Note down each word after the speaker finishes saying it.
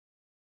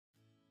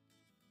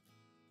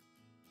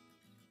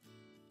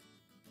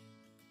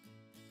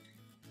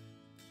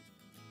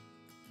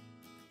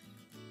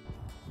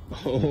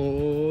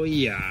Oh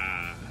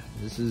yeah,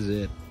 this is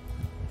it.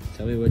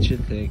 Tell me what you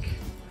think.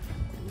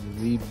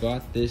 We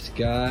bought this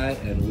guy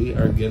and we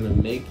are gonna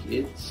make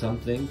it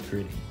something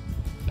pretty.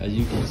 As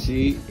you can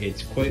see,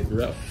 it's quite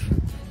rough.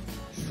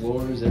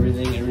 Floors,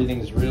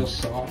 everything's real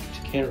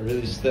soft. Can't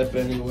really step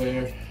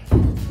anywhere.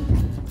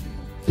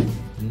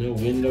 No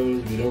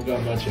windows, we don't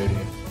got much out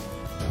here.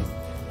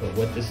 But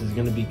what this is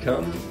gonna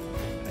become,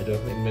 I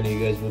don't think many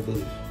of you guys will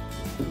believe.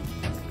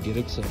 Get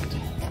excited.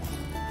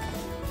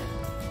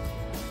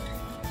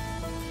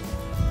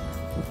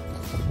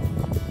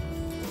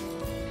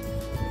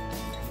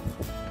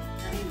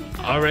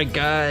 Alright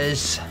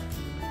guys,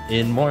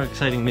 in more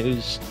exciting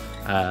news,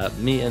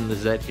 me and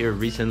Lizette here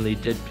recently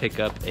did pick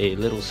up a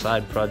little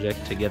side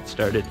project to get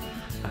started.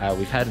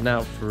 We've had it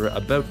now for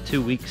about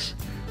 2 weeks.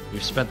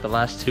 We've spent the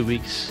last 2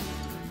 weeks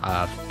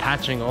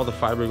patching all the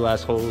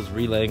fiberglass holes,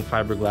 relaying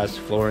fiberglass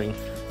flooring,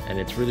 and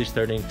it's really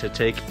starting to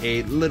take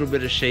a little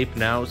bit of shape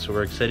now, so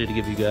we're excited to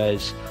give you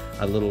guys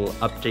a little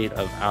update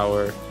of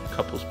our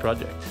couples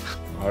project.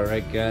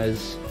 Alright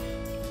guys,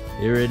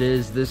 here it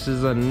is. This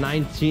is a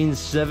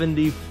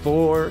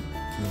 1974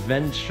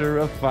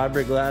 Ventura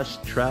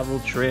fiberglass travel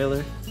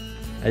trailer.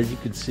 As you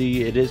can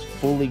see, it is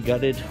fully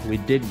gutted. We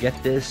did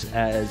get this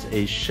as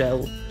a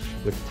shell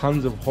with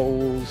tons of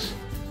holes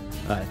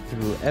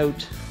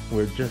throughout.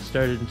 We're just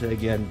starting to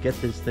again get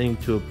this thing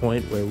to a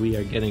point where we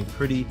are getting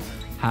pretty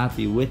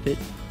happy with it.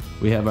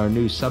 We have our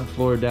new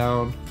subfloor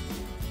down.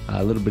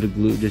 A little bit of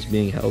glue just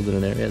being held in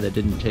an area that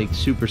didn't take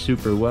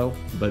super well,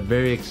 but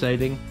very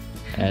exciting,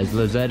 as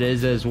Lizette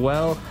is as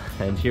well.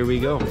 And here we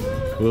go.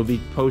 We'll be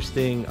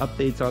posting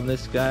updates on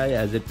this guy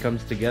as it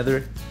comes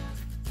together.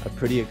 A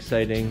pretty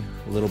exciting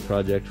little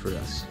project for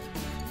us.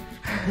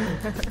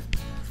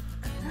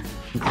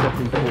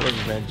 74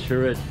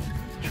 Ventura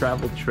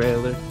travel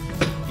trailer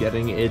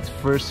getting its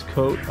first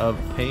coat of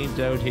paint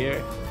out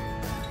here.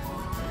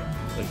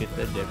 Look at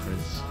the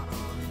difference.